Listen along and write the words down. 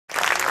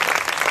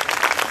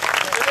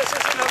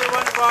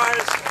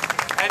ours,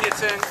 and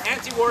it's an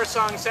anti-war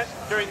song set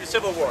during the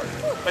Civil War.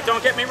 But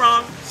don't get me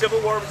wrong,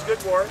 Civil War was a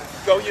good war.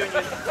 Go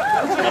Union.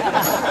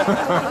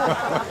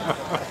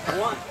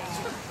 One.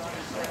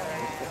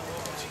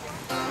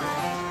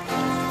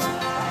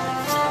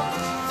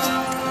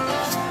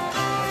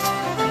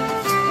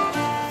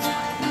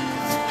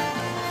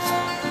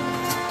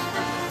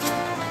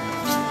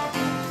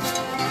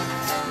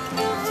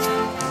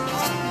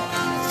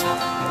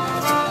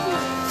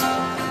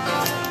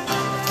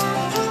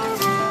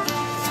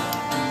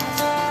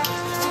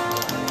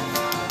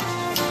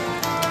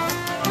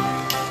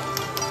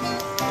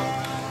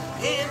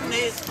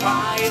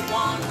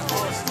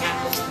 One-horse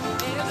town,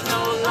 there's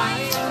no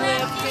life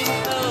left in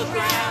the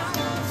ground.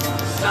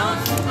 Some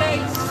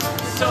place,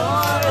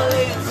 soil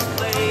is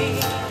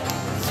clay,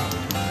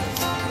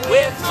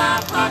 with my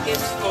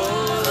pockets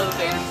full of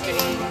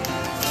empty.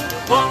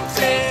 Won't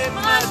take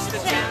much to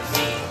tempt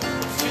me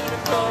to the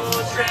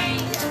cold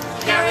train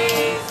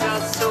carries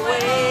us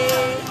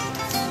away.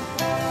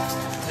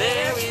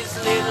 There is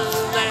little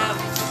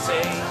left to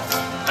say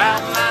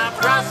about my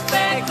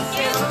prospects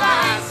till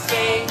I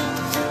stay.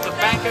 The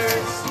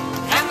bankers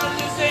and the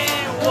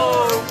losing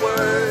war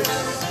words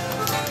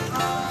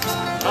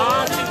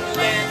are to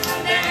lend,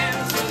 and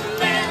to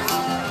lend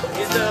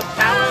is the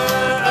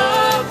power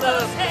of the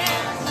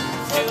pen.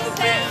 To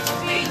bend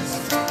beats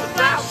the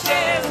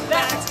plowshares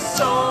back to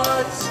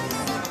swords,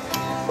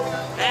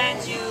 and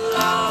you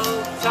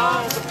all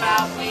talk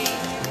about me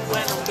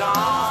when I'm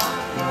gone.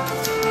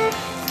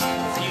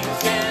 You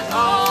can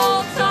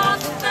all talk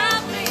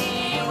about me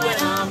when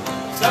I'm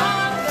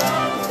gone.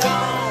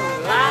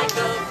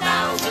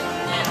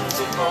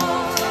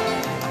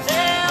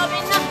 There'll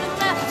be nothing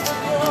left for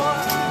war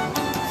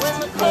when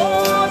the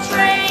cold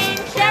train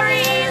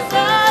carries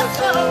us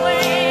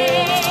away.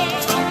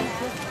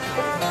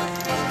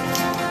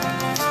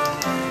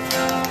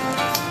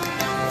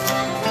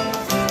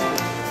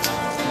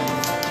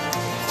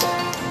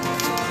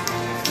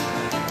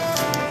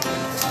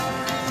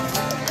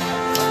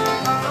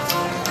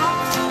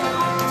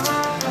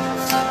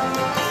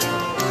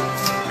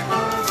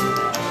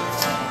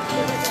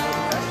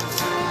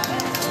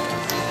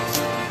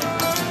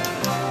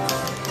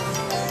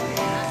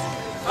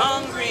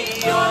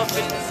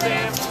 Orphans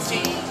and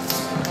fatigues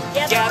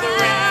gather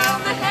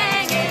round the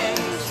hanging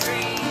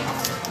tree.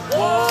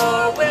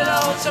 War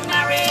willow to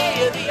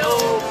marry the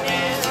old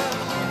men.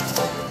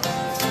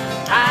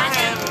 I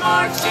am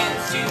marching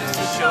to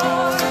the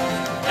shore.